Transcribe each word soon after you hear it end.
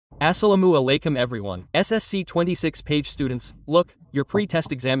Assalamu alaikum everyone. SSC-26 page students, look, your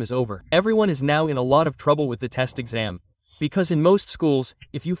pre-test exam is over. Everyone is now in a lot of trouble with the test exam. Because in most schools,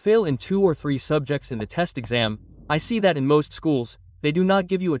 if you fail in 2 or 3 subjects in the test exam, I see that in most schools, they do not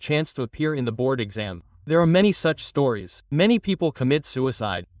give you a chance to appear in the board exam. There are many such stories. Many people commit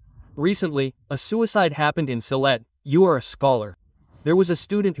suicide. Recently, a suicide happened in Sylhet. You are a scholar. There was a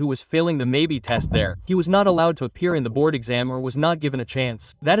student who was failing the maybe test there. He was not allowed to appear in the board exam or was not given a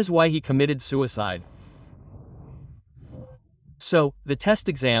chance. That is why he committed suicide. So, the test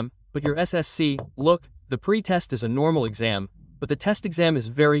exam, but your SSC, look, the pre-test is a normal exam, but the test exam is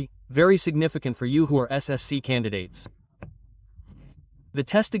very, very significant for you who are SSC candidates. The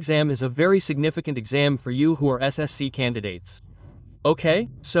test exam is a very significant exam for you who are SSC candidates. Okay,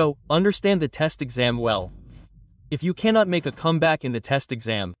 so, understand the test exam well. If you cannot make a comeback in the test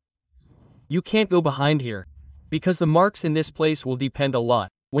exam, you can't go behind here. Because the marks in this place will depend a lot.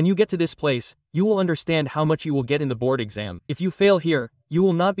 When you get to this place, you will understand how much you will get in the board exam. If you fail here, you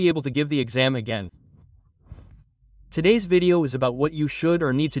will not be able to give the exam again. Today's video is about what you should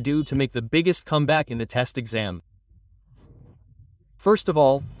or need to do to make the biggest comeback in the test exam. First of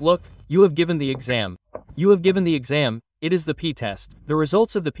all, look, you have given the exam. You have given the exam, it is the P-test. The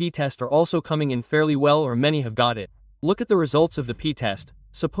results of the P-test are also coming in fairly well or many have got it. Look at the results of the P-test.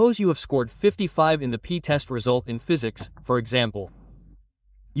 Suppose you have scored 55 in the P-test result in physics, for example.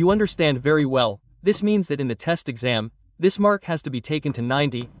 You understand very well, this means that in the test exam, this mark has to be taken to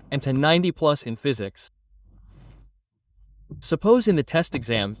 90, and to 90 plus in physics. Suppose in the test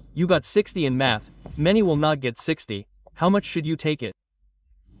exam, you got 60 in math, many will not get 60, how much should you take it?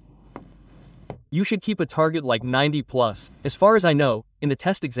 You should keep a target like 90 plus. As far as I know, in the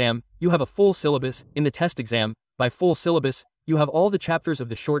test exam, you have a full syllabus. In the test exam, by full syllabus, you have all the chapters of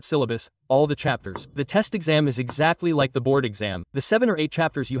the short syllabus, all the chapters. The test exam is exactly like the board exam. The 7 or 8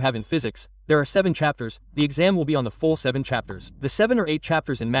 chapters you have in physics, there are 7 chapters, the exam will be on the full 7 chapters. The 7 or 8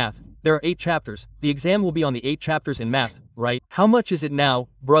 chapters in math, there are 8 chapters, the exam will be on the 8 chapters in math, right? How much is it now,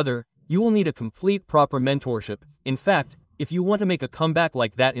 brother? You will need a complete proper mentorship. In fact, if you want to make a comeback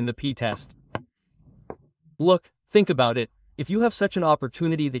like that in the P-test. Look, think about it. If you have such an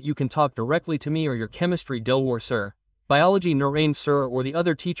opportunity that you can talk directly to me or your chemistry Dilwar sir, biology Narain sir or the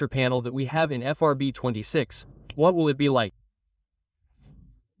other teacher panel that we have in FRB-26, what will it be like?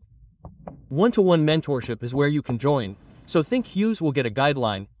 One-to-one mentorship is where you can join. So think Hughes will get a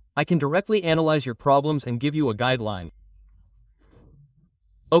guideline. I can directly analyze your problems and give you a guideline.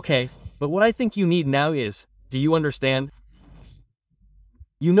 Okay, but what I think you need now is, do you understand?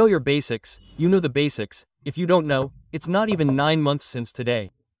 You know your basics, you know the basics. If you don't know, it's not even 9 months since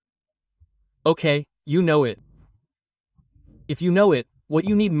today. Okay, you know it. If you know it, what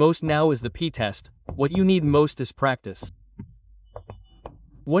you need most now is the P-test. What you need most is practice.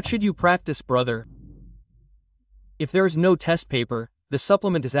 What should you practice, brother? If there is no test paper, the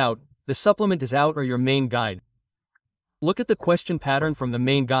supplement is out. The supplement is out or your main guide. Look at the question pattern from the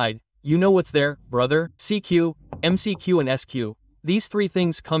main guide. You know what's there, brother? CQ, MCQ and SQ. These 3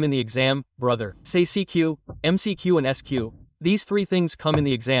 things come in the exam, brother. Say CQ, MCQ and SQ. These 3 things come in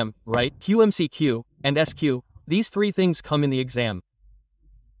the exam, right? QMCQ and SQ. These 3 things come in the exam.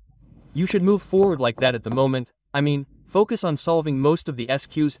 You should move forward like that at the moment. I mean, focus on solving most of the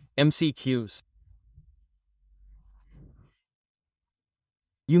SQs, MCQs.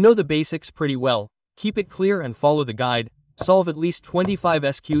 You know the basics pretty well. Keep it clear and follow the guide. Solve at least 25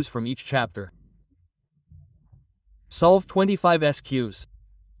 SQs from each chapter. Solve 25 SQs.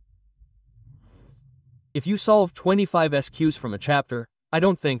 If you solve 25 SQs from a chapter, I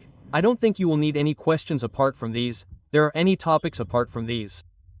don't think you will need any questions apart from these. There are any topics apart from these.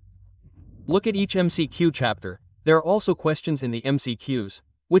 Look at each MCQ chapter. There are also questions in the MCQs.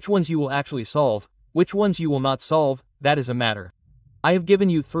 Which ones you will actually solve, which ones you will not solve, that is a matter. I have given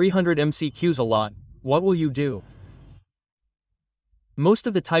you 300 MCQs a lot. What will you do? Most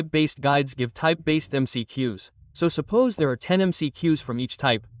of the type-based guides give type-based MCQs. So suppose there are 10 MCQs from each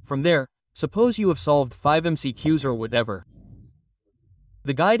type. From there, suppose you have solved 5 MCQs or whatever.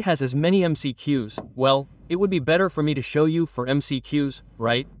 The guide has as many MCQs, well, it would be better for me to show you for MCQs,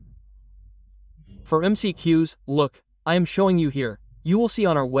 right? For MCQs, look, I am showing you here. You will see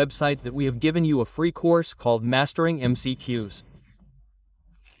on our website that we have given you a free course called Mastering MCQs.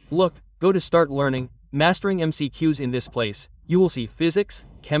 Look, go to Start Learning, Mastering MCQs in this place. You will see physics,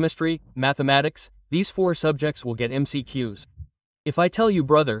 chemistry, mathematics. These 4 subjects will get MCQs. If I tell you,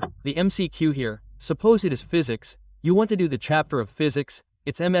 brother, the MCQ here, suppose it is physics, you want to do the chapter of physics,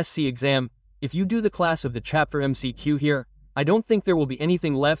 it's MSc exam. If you do the class of the chapter MCQ here, I don't think there will be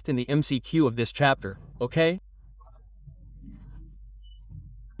anything left in the MCQ of this chapter, okay?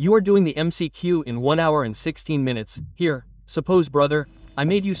 You are doing the MCQ in 1 hour and 16 minutes. Here, suppose brother, I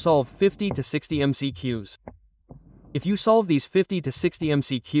made you solve 50 to 60 MCQs. If you solve these 50 to 60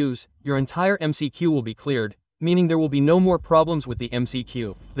 MCQs, your entire MCQ will be cleared, meaning there will be no more problems with the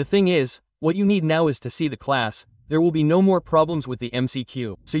MCQ. The thing is, what you need now is to see the class. There will be no more problems with the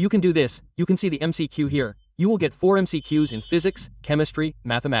MCQ. So you can do this, you can see the MCQ here. You will get 4 MCQs in physics, chemistry,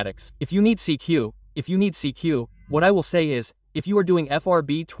 mathematics. If you need CQ, what I will say is, if you are doing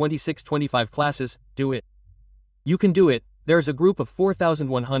FRB-26-25 classes, do it. You can do it, there is a group of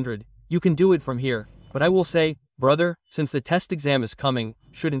 4,100, you can do it from here, but I will say, brother, since the test exam is coming,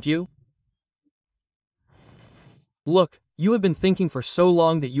 shouldn't you? Look, you have been thinking for so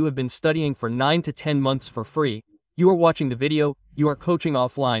long that you have been studying for 9 to 10 months for free, you are watching the video, you are coaching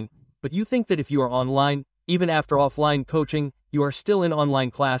offline, but you think that if you are online, even after offline coaching, you are still in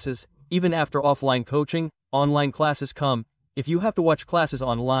online classes, even after offline coaching, online classes come. If you have to watch classes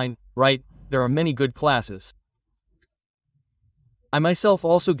online, right, there are many good classes. I myself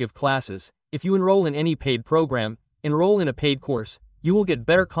also give classes. If you enroll in any paid program, enroll in a paid course, you will get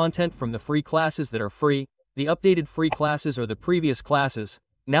better content from the free classes that are free. The updated free classes are the previous classes.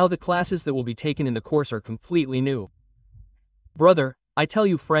 Now the classes that will be taken in the course are completely new. Brother, I tell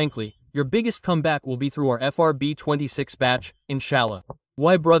you frankly, your biggest comeback will be through our FRB-26 batch, inshallah.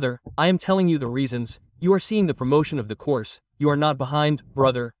 Why brother, I am telling you the reasons. You are seeing the promotion of the course, you are not behind,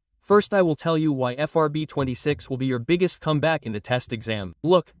 brother. First I will tell you why FRB-26 will be your biggest comeback in the test exam.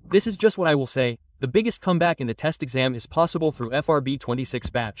 Look, this is just what I will say, the biggest comeback in the test exam is possible through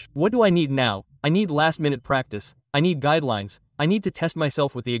FRB-26 batch. What do I need now? I need last-minute practice, I need guidelines, I need to test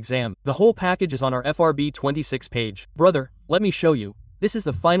myself with the exam. The whole package is on our FRB-26 page. Brother, let me show you. This is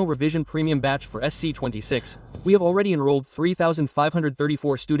the final revision premium batch for SSC-26. We have already enrolled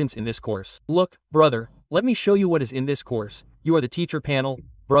 3,534 students in this course. Look, brother, let me show you what is in this course. You are the teacher panel.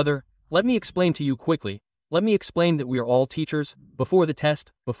 Brother, let me explain to you quickly. Let me explain that we are all teachers. Before the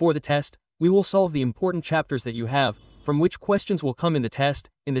test, we will solve the important chapters that you have, from which questions will come in the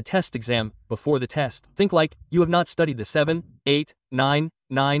test exam, before the test. Think like, you have not studied the 7, 8, 9,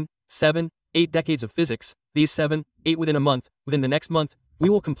 7, 8 decades of physics. These 7, 8 within a month, within the next month, we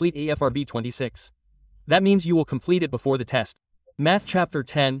will complete FRB-26. That means you will complete it before the test. Math chapter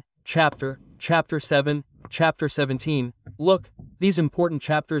 10, chapter 7, chapter 17, look, these important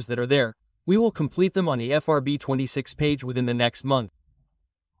chapters that are there, we will complete them on the FRB-26 page within the next month.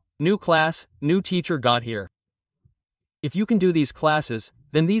 New class, new teacher got here. If you can do these classes,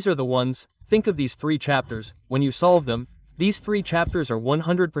 then these are the ones. Think of these 3 chapters, when you solve them, these 3 chapters are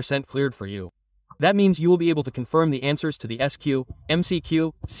 100% cleared for you. That means you will be able to confirm the answers to the SQ,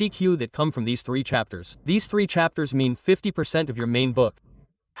 MCQ, CQ that come from these 3 chapters. These 3 chapters mean 50% of your main book.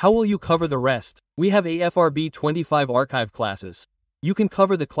 How will you cover the rest? We have a FRB-25 archive classes. You can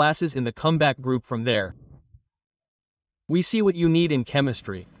cover the classes in the comeback group from there. We see what you need in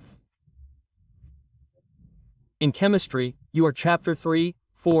chemistry. In chemistry, you are chapter 3,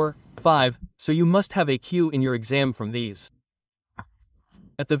 4, 5, so you must have a Q in your exam from these.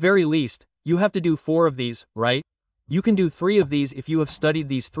 At the very least, you have to do 4 of these, right? You can do 3 of these if you have studied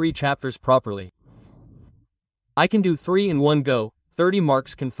these 3 chapters properly. I can do 3 in one go, 30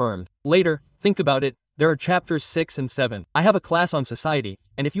 marks confirmed. Later, think about it, there are chapters 6 and 7. I have a class on society,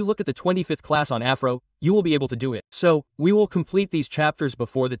 and if you look at the 25th class on Afro, you will be able to do it. So, we will complete these chapters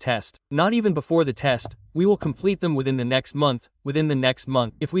before the test. Not even before the test, we will complete them within the next month,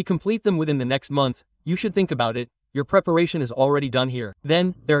 If we complete them within the next month, you should think about it. Your preparation is already done here.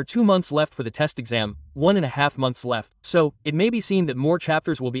 Then, there are 2 months left for the test exam, 1.5 months left. So, it may be seen that more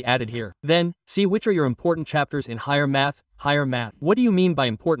chapters will be added here. Then, see which are your important chapters in higher math. What do you mean by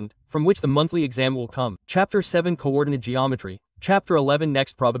important? From which the monthly exam will come. Chapter 7 Coordinate Geometry. Chapter 11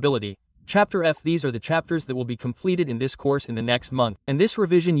 Next Probability. Chapter F. These are the chapters that will be completed in this course in the next month. And this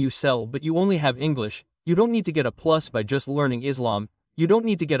revision you sell, but you only have English. You don't need to get a plus by just learning Islam. You don't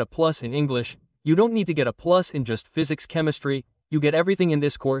need to get a plus in English. You don't need to get a plus in just physics, chemistry. You get everything in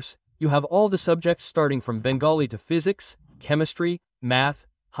this course. You have all the subjects starting from Bengali to physics, chemistry, math,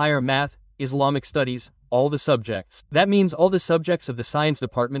 higher math, Islamic studies, all the subjects. That means all the subjects of the science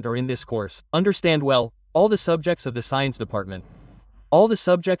department are in this course. Understand well, all the subjects of the science department. All the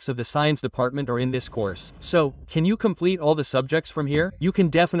subjects of the science department are in this course. So, can you complete all the subjects from here? You can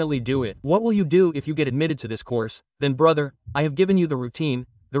definitely do it. What will you do if you get admitted to this course? Then brother, I have given you the routine.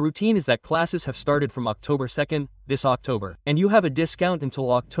 The routine is that classes have started from October 2nd, this October. And you have a discount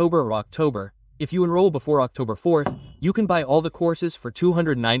until October. If you enroll before October 4th, you can buy all the courses for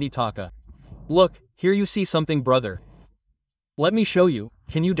 290 taka. Look, here you see something brother. Let me show you,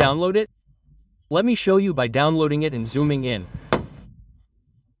 can you download it? Let me show you by downloading it and zooming in.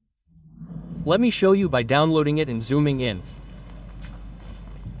 Let me show you by downloading it and zooming in.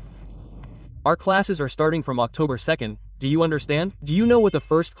 Our classes are starting from October 2nd, do you understand? Do you know what the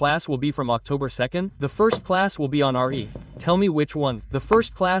first class will be from October 2nd? The first class will be on RE. Tell me which one. The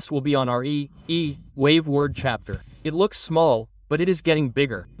first class will be on RE, Wave Word chapter. It looks small, but it is getting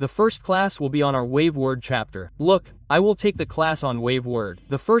bigger. The first class will be on our Wave Word chapter. Look, I will take the class on Wave Word.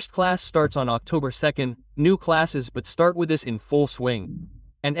 The first class starts on October 2nd, new classes but start with this in full swing.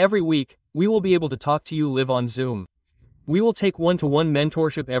 And every week, we will be able to talk to you live on Zoom. We will take one-to-one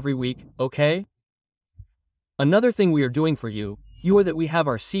mentorship every week, okay? Another thing we are doing for you are that we have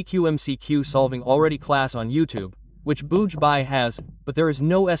our CQ/MCQ solving already class on YouTube, which Boojbai has, but there is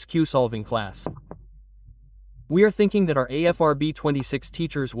no SQ solving class. We are thinking that our FRPB-26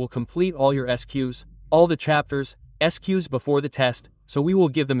 teachers will complete all your SQs, all the chapters, SQs before the test, so we will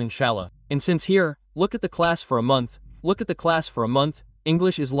give them inshallah. And since here, look at the class for a month,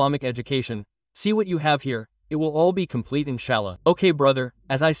 English Islamic education, see what you have here, it will all be complete inshallah. Okay brother,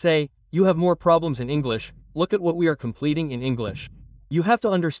 as I say, you have more problems in English, look at what we are completing in English. You have to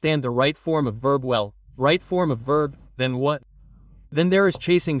understand the right form of verb well, right form of verb, then what? Then there is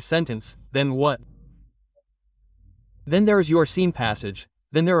chasing sentence, then what? Then there is your seen passage,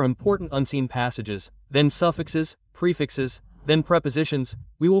 then there are important unseen passages, then suffixes, prefixes, then prepositions,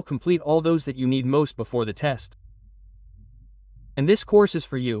 we will complete all those that you need most before the test. And this course is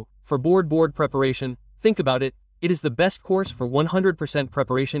for you, for board preparation, think about it, it is the best course for 100%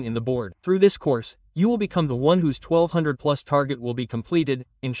 preparation in the board. Through this course, you will become the one whose 1200 plus target will be completed,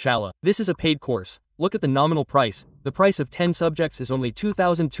 inshallah. This is a paid course. Look at the nominal price. The price of 10 subjects is only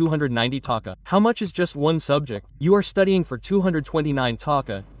 2,290 taka. How much is just one subject? You are studying for 229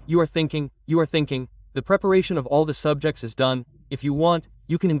 taka. You are thinking, the preparation of all the subjects is done. If you want,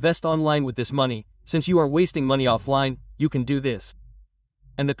 you can invest online with this money. Since you are wasting money offline, you can do this.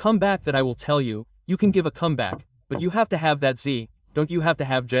 And the comeback that I will tell you, you can give a comeback, but you have to have that Z. Don't you have to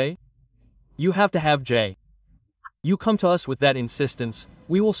have J? You have to have J. You come to us with that insistence,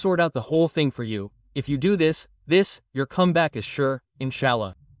 we will sort out the whole thing for you. If you do this, your comeback is sure,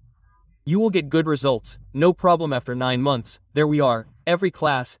 inshallah. You will get good results, no problem after 9 months, there we are, every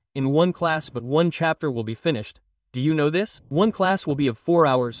class, in one class but one chapter will be finished. Do you know this? One class will be of 4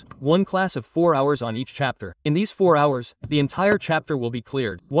 hours, one class of 4 hours on each chapter. In these 4 hours, the entire chapter will be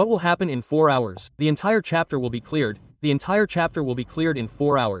cleared. What will happen in 4 hours? The entire chapter will be cleared. The entire chapter will be cleared in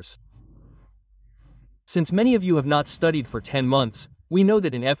 4 hours. Since many of you have not studied for 10 months, we know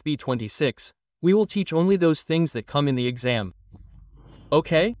that in FB26, we will teach only those things that come in the exam.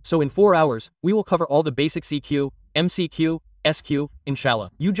 Okay, so in 4 hours, we will cover all the basic CQ, MCQ, SQ,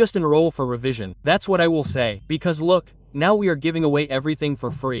 inshallah. You just enroll for revision. That's what I will say. Because look, now we are giving away everything for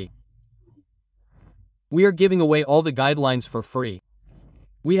free. We are giving away all the guidelines for free.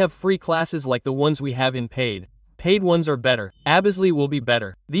 We have free classes like the ones we have in paid. Paid ones are better. Abasly will be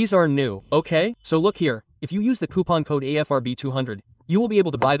better. These are new, okay? So look here, if you use the coupon code AFRB200, you will be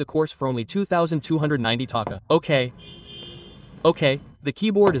able to buy the course for only 2,290 taka. Okay, the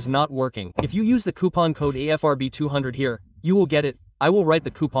keyboard is not working. If you use the coupon code AFRB200 here, you will get it. I will write the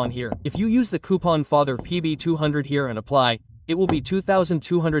coupon here. If you use the coupon FRPB-200 here and apply, it will be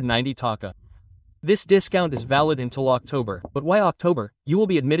 2,290 taka. This discount is valid until October. But why October? You will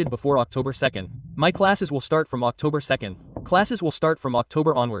be admitted before October 2nd. My classes will start from October 2nd. Classes will start from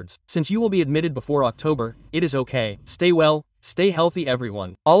October onwards. Since you will be admitted before October, it is okay. Stay well, stay healthy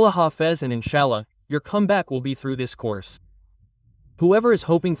everyone. Allah Hafez and inshallah, your comeback will be through this course. Whoever is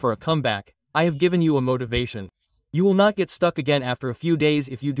hoping for a comeback, I have given you a motivation. You will not get stuck again after a few days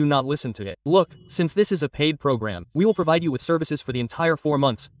if you do not listen to it. Look, since this is a paid program, we will provide you with services for the entire 4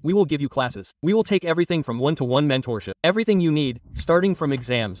 months. We will give you classes. We will take everything from one-to-one mentorship. Everything you need, starting from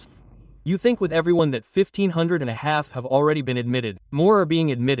exams. You think with everyone that 1,500 and a half have already been admitted. More are being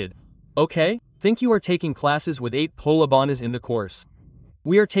admitted. Okay? Think you are taking classes with 8 Polabanas in the course.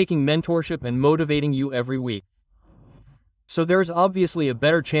 We are taking mentorship and motivating you every week. So there is obviously a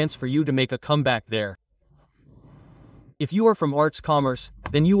better chance for you to make a comeback there. If you are from arts commerce,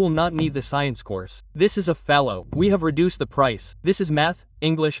 then you will not need the science course. This is a fallow. We have reduced the price. This is math,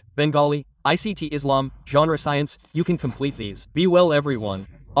 English, Bengali, ICT Islam, genre science. You can complete these. Be well everyone.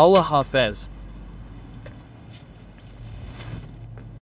 Allah Hafez.